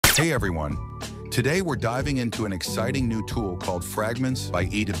Hey everyone, today we're diving into an exciting new tool called Fragments by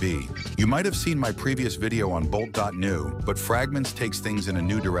E2B. You might have seen my previous video on Bolt.new, but Fragments takes things in a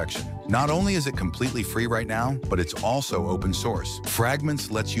new direction. Not only is it completely free right now, but it's also open source. Fragments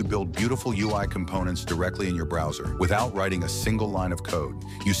lets you build beautiful UI components directly in your browser without writing a single line of code.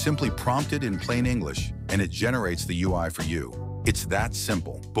 You simply prompt it in plain English, and it generates the UI for you. It's that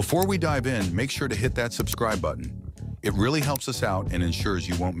simple. Before we dive in, make sure to hit that subscribe button. It really helps us out and ensures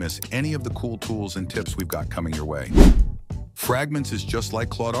you won't miss any of the cool tools and tips we've got coming your way. Fragments is just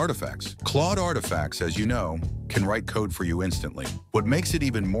like Claude Artifacts. Claude Artifacts, as you know, can write code for you instantly. What makes it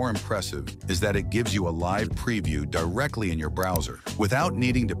even more impressive is that it gives you a live preview directly in your browser without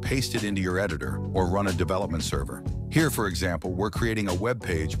needing to paste it into your editor or run a development server. Here, for example, we're creating a web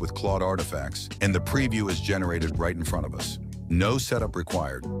page with Claude Artifacts, and the preview is generated right in front of us. No setup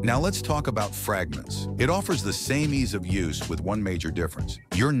required. Now let's talk about Fragments. It offers the same ease of use with one major difference.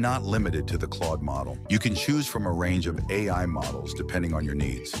 You're not limited to the Claude model. You can choose from a range of AI models depending on your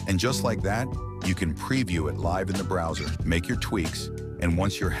needs. And just like that, you can preview it live in the browser, make your tweaks, and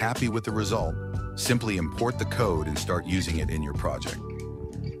once you're happy with the result, simply import the code and start using it in your project.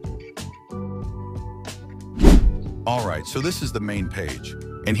 All right, so this is the main page.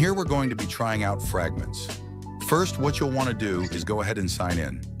 And here we're going to be trying out Fragments. First, what you'll want to do is go ahead and sign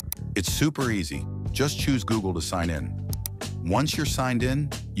in. It's super easy. Just choose Google to sign in. Once you're signed in,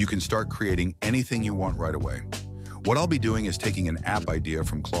 you can start creating anything you want right away. What I'll be doing is taking an app idea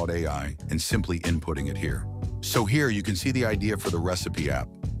from Claude AI and simply inputting it here. So here you can see the idea for the recipe app.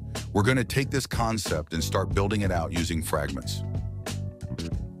 We're going to take this concept and start building it out using Fragments.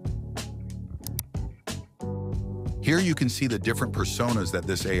 Here you can see the different personas that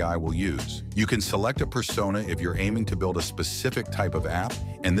this AI will use. You can select a persona if you're aiming to build a specific type of app,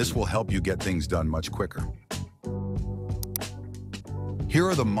 and this will help you get things done much quicker. Here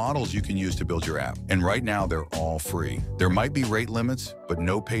are the models you can use to build your app, and right now they're all free. There might be rate limits, but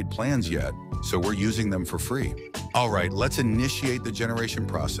no paid plans yet, so we're using them for free. All right, let's initiate the generation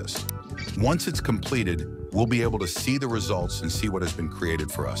process. Once it's completed, we'll be able to see the results and see what has been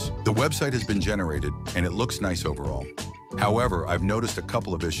created for us. The website has been generated, and it looks nice overall. However, I've noticed a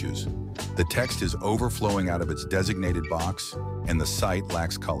couple of issues. The text is overflowing out of its designated box, and the site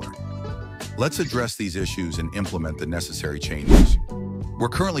lacks color. Let's address these issues and implement the necessary changes. We're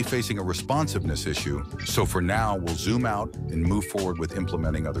currently facing a responsiveness issue, so for now, we'll zoom out and move forward with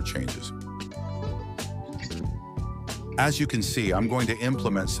implementing other changes. As you can see, I'm going to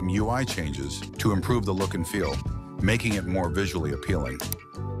implement some UI changes to improve the look and feel, making it more visually appealing.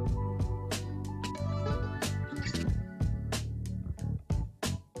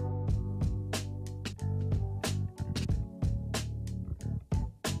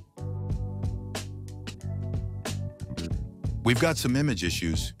 We've got some image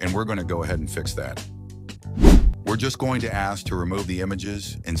issues, and we're going to go ahead and fix that. We're just going to ask to remove the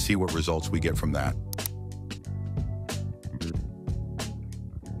images and see what results we get from that.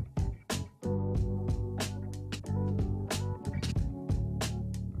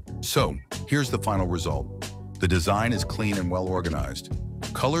 So, here's the final result. The design is clean and well organized.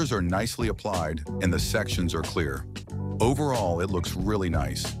 Colors are nicely applied and the sections are clear. Overall, it looks really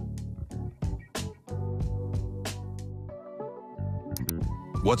nice.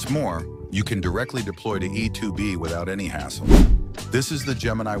 What's more, you can directly deploy to E2B without any hassle. This is the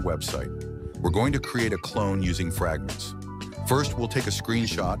Gemini website. We're going to create a clone using Fragments. First, we'll take a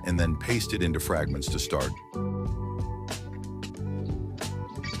screenshot and then paste it into Fragments to start.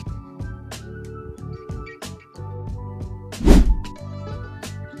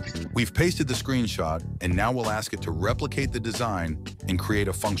 We've pasted the screenshot, and now we'll ask it to replicate the design and create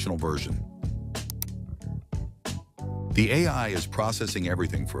a functional version. The AI is processing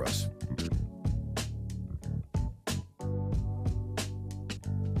everything for us.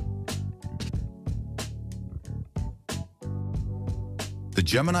 The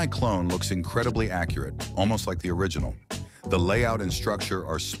Gemini clone looks incredibly accurate, almost like the original. The layout and structure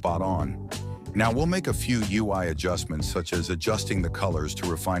are spot on. Now we'll make a few UI adjustments, such as adjusting the colors to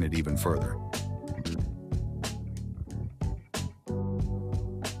refine it even further.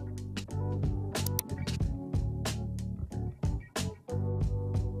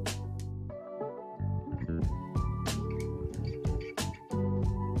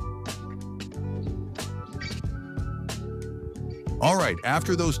 All right,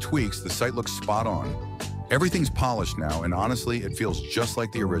 after those tweaks, the site looks spot on. Everything's polished now, and honestly, it feels just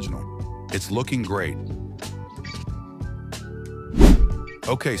like the original. It's looking great.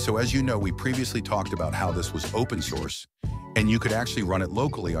 Okay, so as you know, we previously talked about how this was open source, and you could actually run it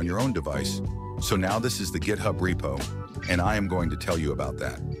locally on your own device. So now this is the GitHub repo, and I am going to tell you about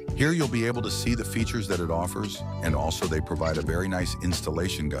that. Here you'll be able to see the features that it offers, and also they provide a very nice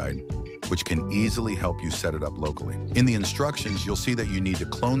installation guide, which can easily help you set it up locally. In the instructions, you'll see that you need to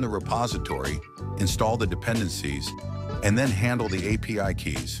clone the repository, install the dependencies, and then handle the API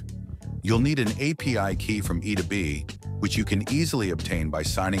keys. You'll need an API key from E2B, which you can easily obtain by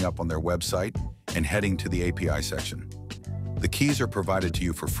signing up on their website and heading to the API section. The keys are provided to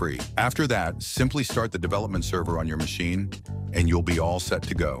you for free. After that, simply start the development server on your machine, and you'll be all set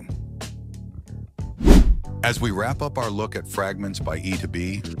to go. As we wrap up our look at Fragments by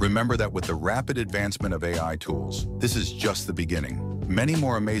E2B, remember that with the rapid advancement of AI tools, this is just the beginning. Many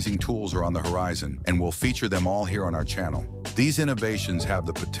more amazing tools are on the horizon, and we'll feature them all here on our channel. These innovations have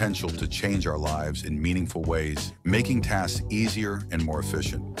the potential to change our lives in meaningful ways, making tasks easier and more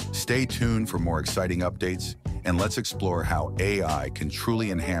efficient. Stay tuned for more exciting updates, and let's explore how AI can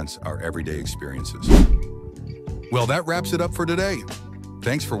truly enhance our everyday experiences. Well, that wraps it up for today.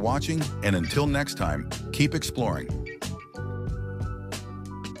 Thanks for watching, and until next time, keep exploring.